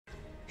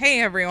Hey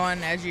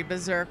everyone, Edgey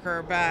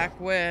Berserker back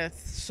with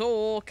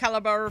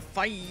SoulCalibur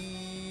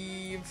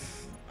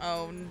 5.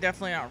 Oh,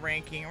 definitely not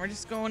ranking. We're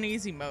just going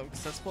easy mode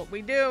because that's what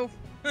we do.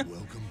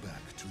 Welcome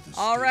back to the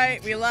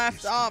Alright, we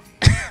left off.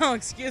 Oh,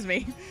 excuse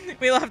me.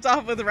 We left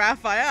off with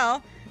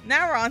Raphael.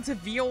 Now we're on to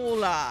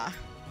Viola.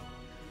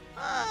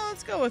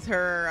 Let's go with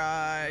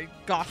her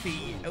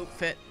gothy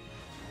outfit.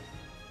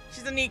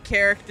 She's a neat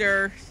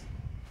character.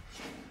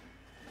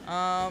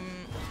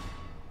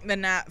 The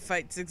gnat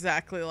fights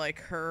exactly like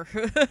her.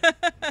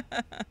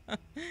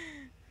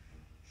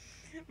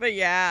 But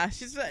yeah,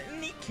 she's a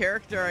neat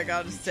character, I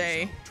gotta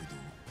say.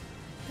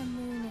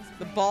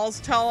 The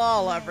balls tell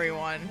all,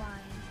 everyone.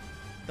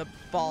 The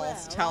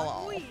balls tell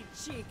all.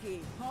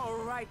 Cheeky. All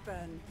right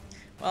then.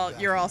 Well,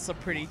 you're also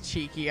pretty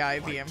cheeky,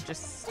 Ivy. I'm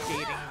just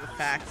stating the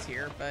facts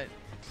here, but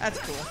that's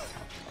cool.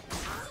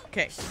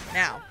 Okay,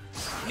 now,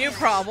 new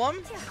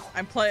problem.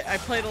 I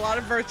played a lot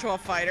of Virtua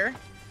Fighter.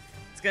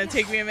 It's gonna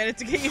take me a minute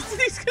to get used to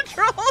these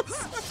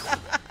controls.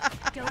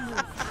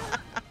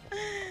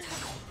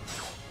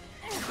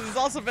 It's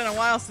also been a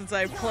while since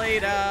I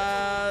played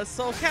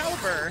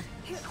SoulCalibur.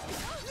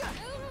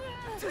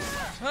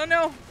 Oh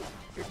no!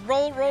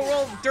 Roll, roll,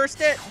 roll!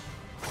 Durst it!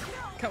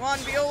 Come on,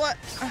 Viola!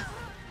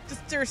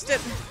 Just durst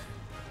it!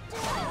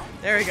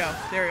 There we go.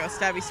 There we go.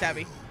 Stabby,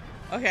 stabby.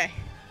 Okay.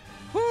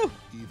 Whew!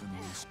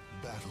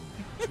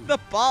 The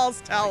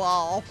balls tell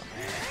all.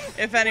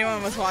 If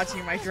anyone was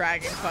watching my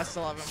Dragon Quest XI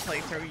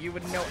playthrough, you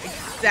would know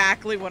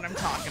exactly what I'm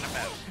talking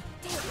about.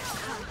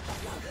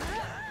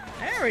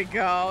 There we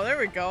go. There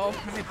we go.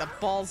 I mean, the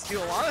balls do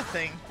a lot of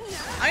things.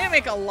 I'm gonna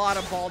make a lot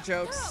of ball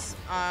jokes.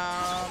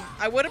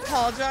 I would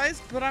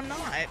apologize, but I'm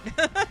not.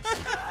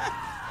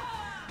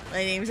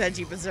 My name's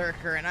Edgey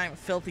Berserker, and I'm a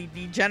filthy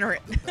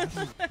degenerate.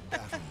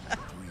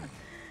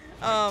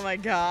 Oh my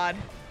god.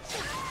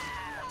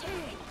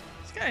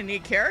 She's got a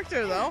neat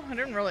character, though. I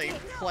didn't really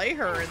play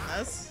her in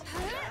this.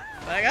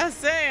 But I gotta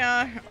say,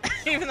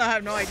 even though I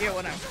have no idea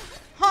what I'm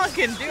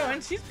honking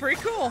doing, she's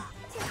pretty cool.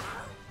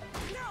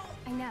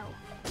 I know.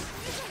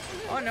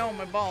 Oh no,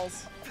 my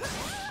balls.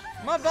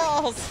 My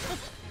balls!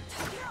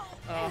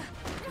 Oh,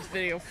 this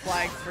video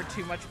flagged for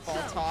too much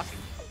ball talk.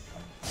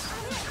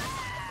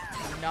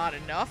 Not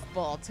enough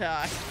ball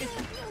talk.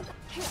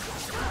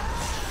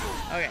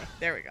 Okay,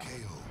 there we go.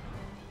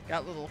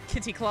 Got little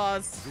kitty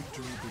claws.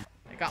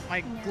 I got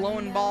my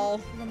glowing ball.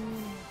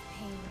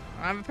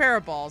 I have a pair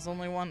of balls,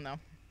 only one though.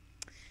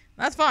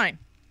 That's fine.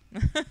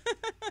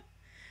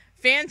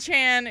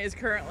 Fan-chan is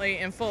currently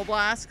in full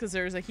blast because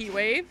there's a heat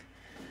wave.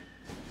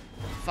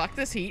 Fuck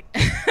this heat.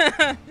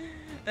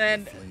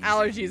 And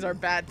allergies are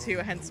bad too,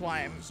 hence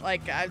why I'm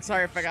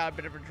sorry if I got a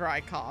bit of a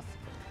dry cough.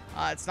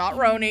 It's not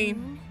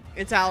Roni,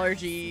 it's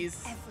allergies.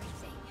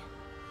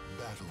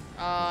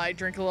 I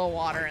drink a little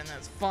water and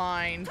that's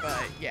fine,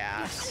 but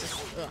yeah, it's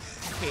just, ugh,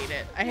 I hate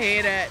it. I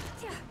hate it.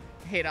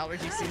 I hate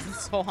allergy season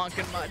so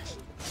honkin' much.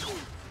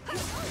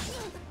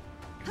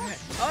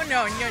 Oh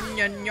no, no,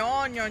 no,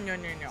 no, no, no,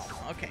 no, no.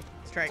 Okay,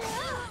 strike.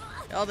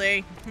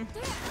 LD.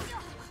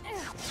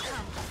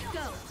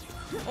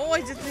 Oh,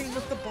 I did things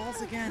with the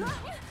balls again.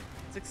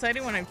 It's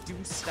exciting when I do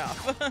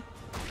stuff.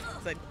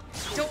 I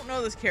don't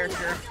know this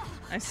character.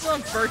 I'm still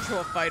in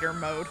Virtua Fighter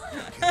mode.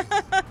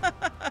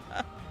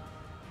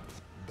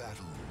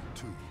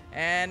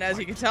 And as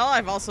you can tell,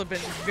 I've also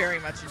been very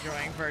much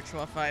enjoying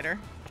Virtua Fighter.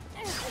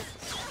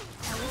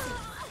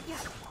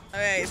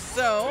 Okay,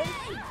 so...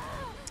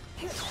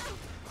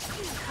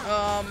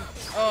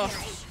 oh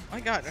my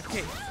god,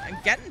 okay. I'm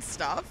getting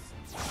stuff.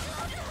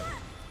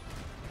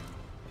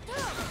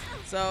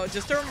 So,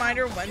 just a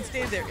reminder,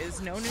 Wednesday there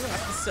is no new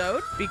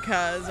episode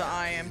because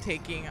I am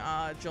taking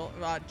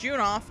June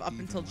off up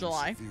until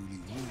July.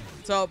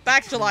 So,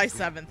 back July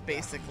 7th,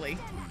 basically,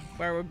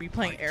 where we'll be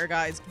playing Air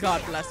Guys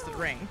God Bless the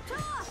Ring.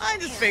 I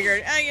just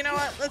figured, you know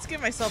what, let's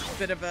give myself a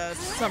bit of a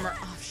summer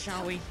off,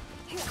 shall we?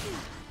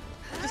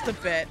 Just a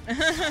bit.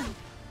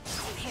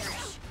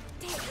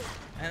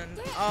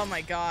 And, oh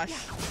my gosh.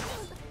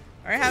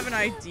 I have an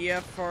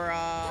idea for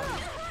a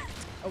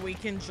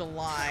week in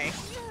July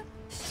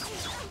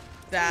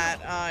that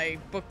I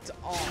booked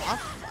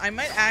off. I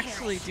might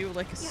actually do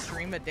like a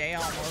stream a day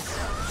almost.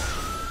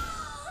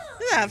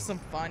 Just have some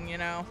fun, you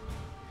know.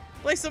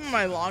 Play some of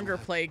my longer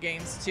play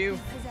games too. You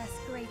possess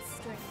great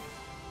strength,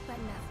 but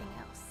nothing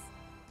else.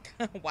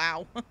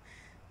 Wow.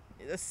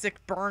 A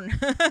sick burn.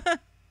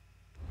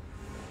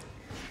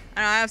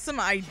 And I have some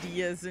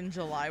ideas in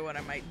July what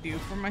I might do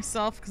for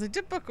myself because I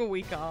did book a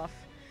week off.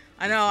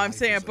 I know I'm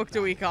saying I booked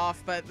a week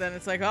off, but then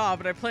it's like, oh,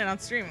 but I plan on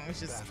streaming,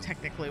 which is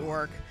technically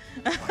work.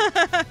 So,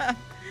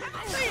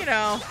 you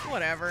know,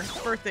 whatever. It's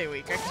birthday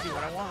week. I can do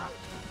what I want.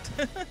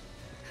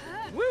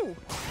 Woo!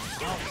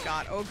 Oh my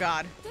god. Oh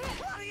god.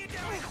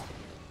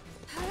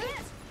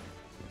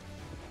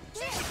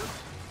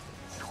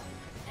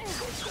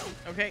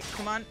 Okay,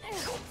 come on.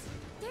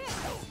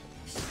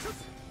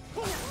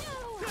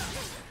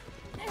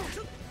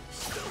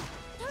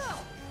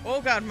 Oh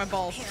god, my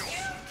balls.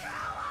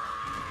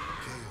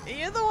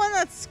 You're the one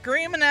that's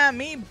screaming at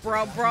me,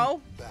 bro.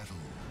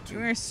 You're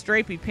wearing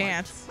stripy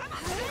pants.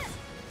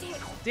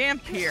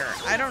 Dampier.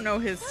 I don't know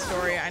his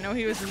story. I know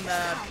he was in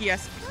the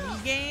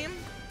PSP game.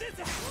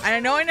 And I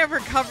know I never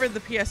covered the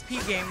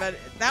PSP game, but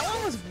that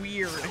one was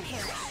weird.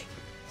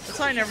 That's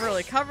why I never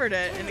really covered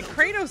it. And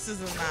Kratos is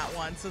in that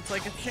one, so it's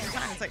like at the same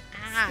time, it's like,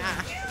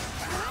 ah.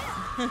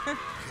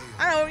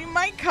 I don't know, you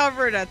might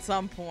cover it at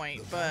some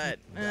point, but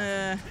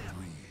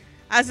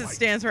as it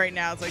stands right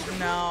now, it's like,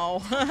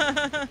 no.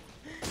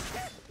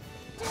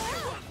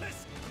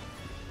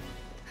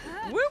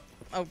 Whoop!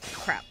 Oh,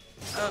 crap.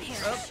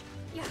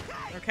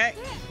 Okay.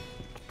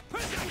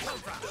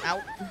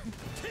 Ow.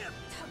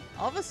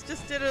 All of us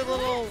just did a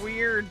little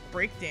weird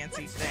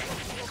breakdancey thing.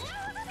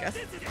 Guess.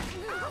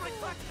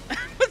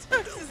 What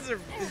the fuck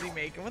is he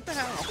making? What the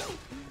hell?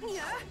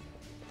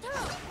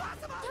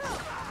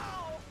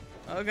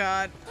 Oh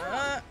god.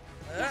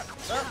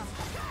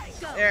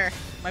 There.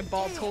 My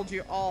ball told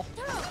you all.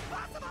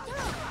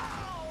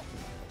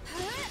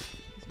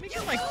 He's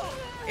making like,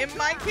 in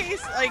my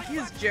case, like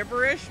his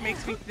gibberish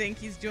makes me think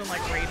he's doing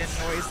like Raiden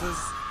noises.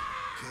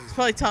 He's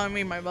probably telling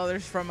me my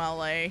mother's from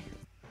LA.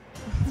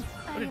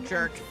 What a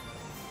jerk.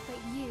 But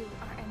you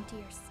are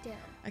emptier still.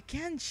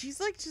 Again, she's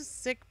like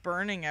just sick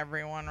burning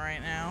everyone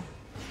right now.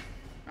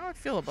 How do I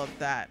feel about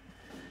that?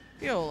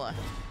 Viola,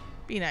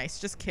 be nice.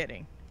 Just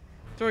kidding.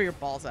 Throw your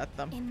balls at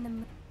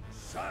them.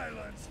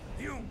 Silence,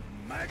 you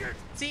maggot!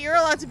 See, you're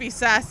allowed to be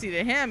sassy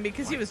to him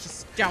because he was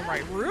just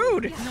downright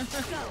rude.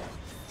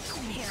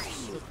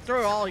 So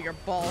throw all your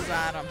balls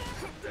at him.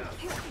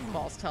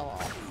 Balls tell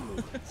all.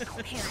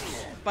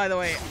 By the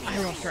way, I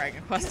love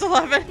Dragon Quest XI.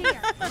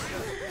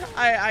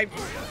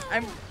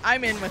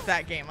 I'm in with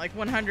that game, like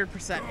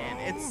 100% in.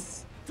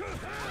 It's.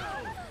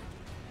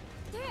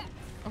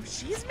 Oh,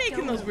 she's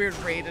making those weird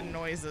Raiden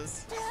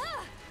noises.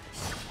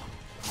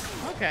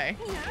 Okay.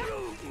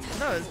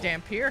 That was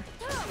Dampier.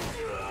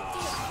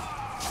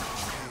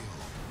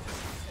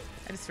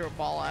 I just threw a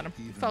ball at him.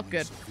 Felt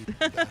good.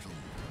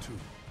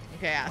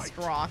 Okay,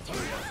 Astaroth.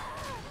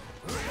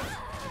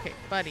 Okay,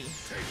 buddy.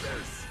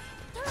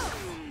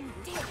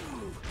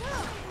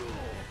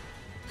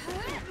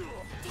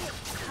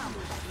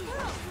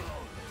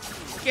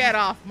 Get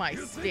off my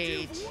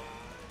stage.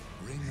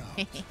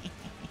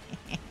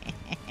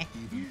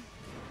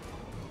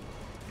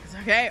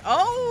 Okay.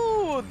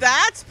 Oh,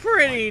 that's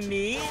pretty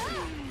neat.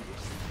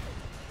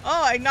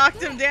 Oh, I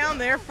knocked him down.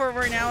 Therefore,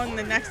 we're now in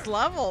the next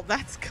level.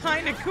 That's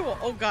kind of cool.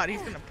 Oh god,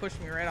 he's gonna push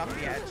me right off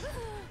the edge.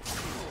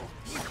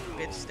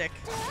 Bitch stick.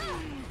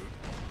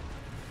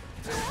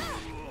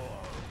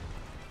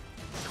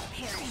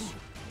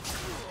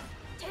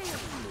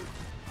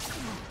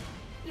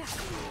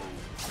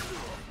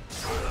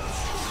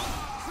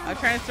 I'm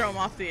trying to throw him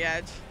off the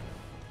edge.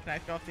 Can I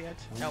go off the edge?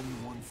 Nope.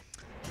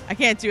 I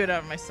can't do it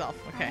out of myself.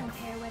 Okay. I don't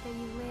care whether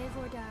you live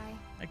or die.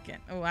 Again.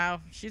 Oh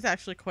wow, she's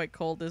actually quite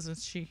cold, isn't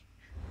she?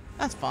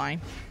 That's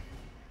fine.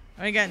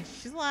 I mean, again,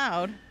 she's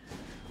loud.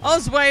 Oh,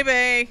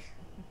 Zwebe!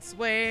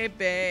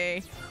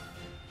 Zwebe.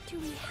 Do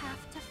we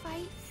have to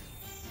fight?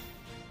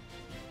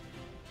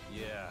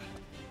 Yeah,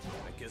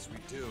 I guess we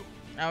do.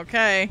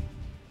 Okay.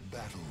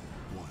 Battle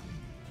 1.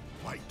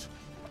 Fight.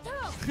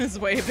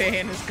 Zwebe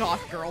and his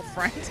goth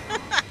girlfriend.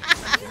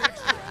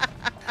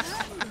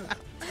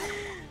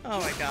 Oh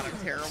my god, I'm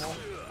terrible.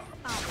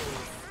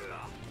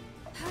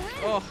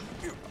 Oh,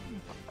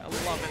 I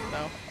love it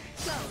though.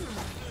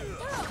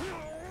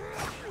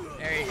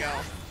 There you go.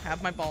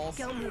 Have my balls.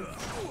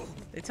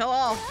 They tell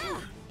all.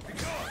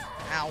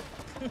 Ow.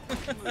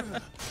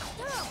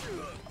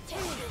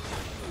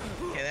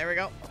 Okay, there we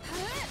go.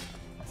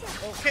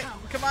 Okay,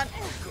 come on.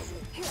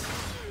 She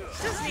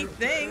does neat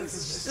things.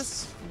 She's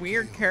just a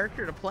weird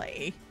character to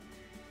play.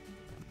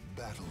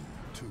 Battle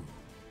 2.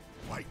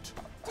 Fight.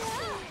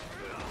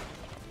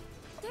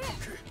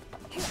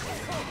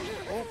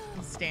 Oh,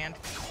 I'll stand.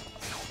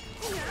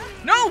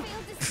 No!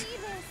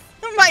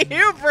 My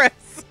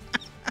hubris!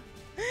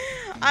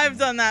 I've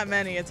done that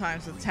many a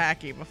times with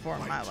Tacky before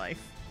in my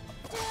life.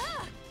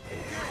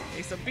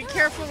 Okay, so be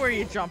careful where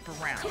you jump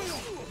around.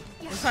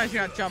 Sometimes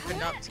you're not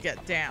jumping up to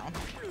get down.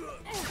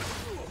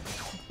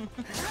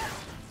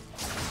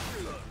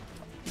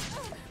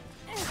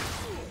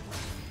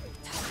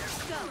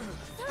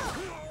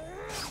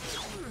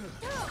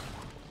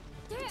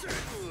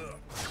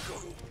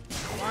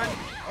 Come on.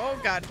 Oh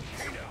god.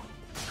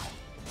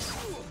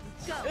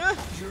 Ugh.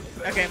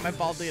 Okay, my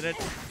ball deleted.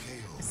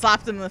 I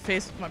slapped him in the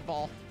face with my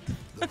ball.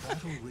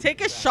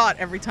 Take a shot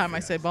every time I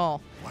say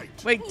ball.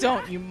 Wait,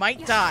 don't. You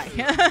might die.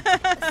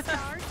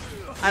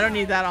 I don't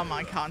need that on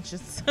my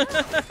conscience.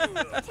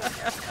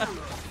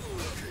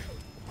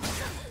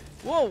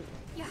 Whoa.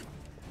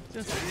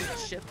 Just weird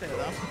shit there,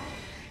 though.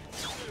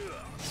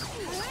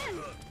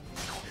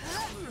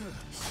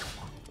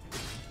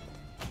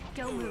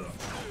 Don't move.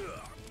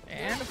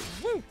 And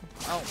woo.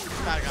 Oh,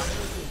 gotta go.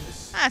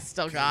 I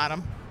still got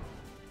him.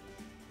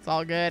 It's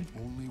all good.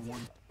 Only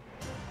one.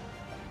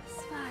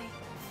 Spy.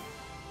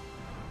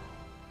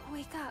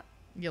 Wake up.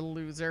 You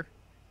loser.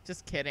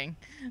 Just kidding.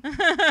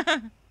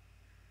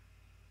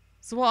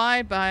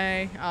 Zwei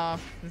by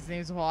his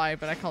name's Zwei,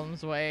 but I call him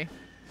Zwei.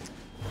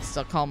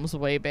 Still calms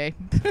away, babe.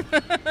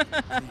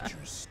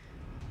 Creatures.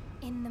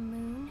 In the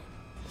moon,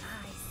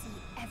 I see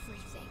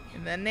everything.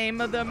 In the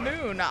name of the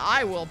moon,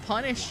 I will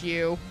punish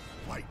you.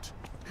 White.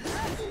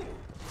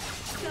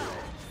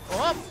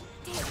 Oh.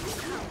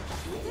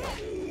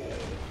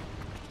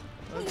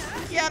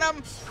 Let's get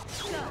him.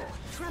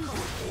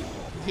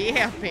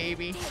 Yeah,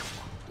 baby.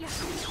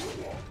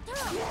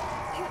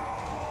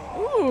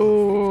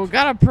 Ooh,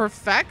 got a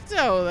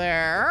perfecto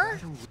there.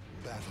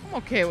 I'm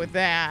okay with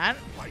that.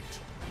 White.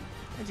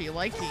 Edgy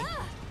likey.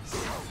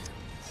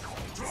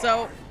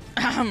 So,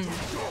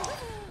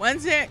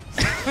 Wednesday,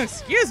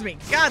 excuse me,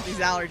 God, these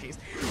allergies.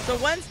 So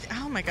Wednesday,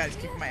 oh my God, he's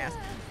kicking my ass.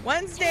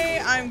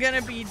 Wednesday, I'm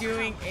gonna be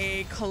doing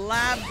a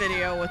collab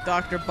video with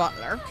Dr.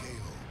 Butler.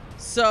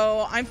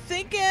 So I'm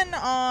thinking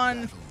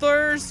on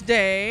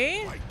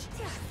Thursday,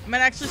 I might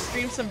actually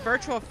stream some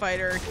Virtua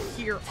Fighter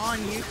here on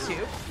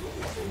YouTube.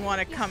 If you want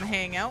to come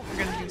hang out,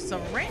 we're gonna do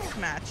some rank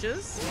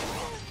matches.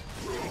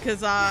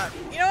 Because,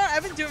 you know what?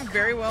 I've been doing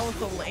very well with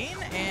the lane,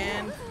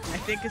 and I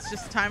think it's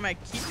just time I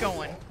keep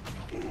going.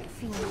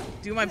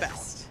 Do my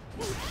best.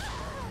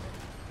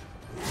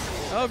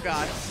 Oh,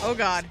 God. Oh,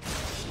 God.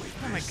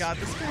 Oh, my God.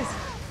 This guy's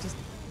just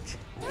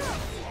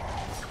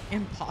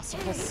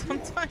impossible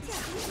sometimes.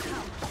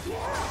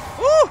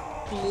 Woo!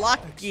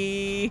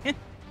 Lucky.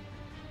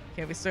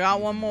 Okay, we still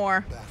got one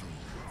more. Battle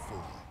for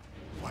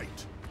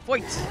white.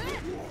 Fight.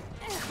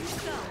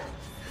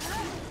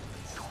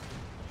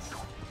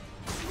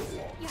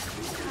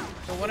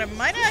 So what I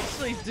might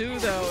actually do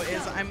though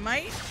is I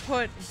might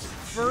put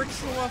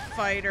Virtua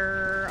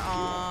Fighter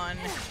on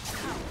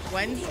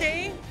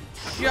Wednesday,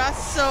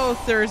 just so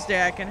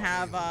Thursday I can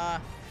have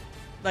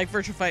like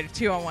Virtua Fighter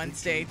 2 on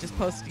Wednesday, just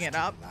posting it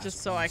up,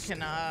 just so I can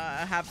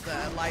have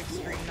the live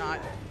stream not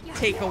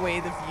take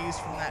away the views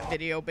from that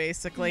video,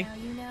 basically.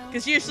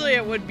 Because usually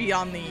it would be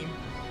on the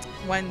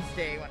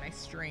Wednesday when I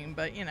stream,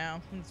 but you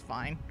know, it's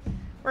fine.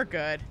 We're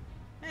good.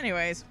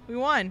 Anyways, we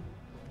won.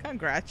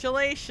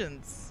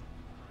 Congratulations.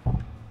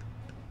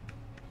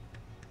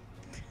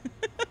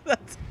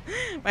 That's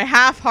my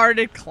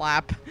half-hearted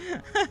clap.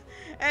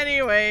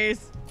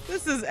 Anyways,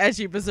 this is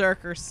Edgey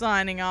Berserker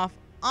signing off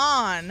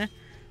on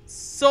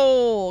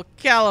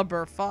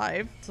SoulCalibur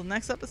 5. Till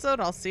next episode,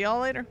 I'll see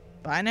y'all later.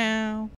 Bye now.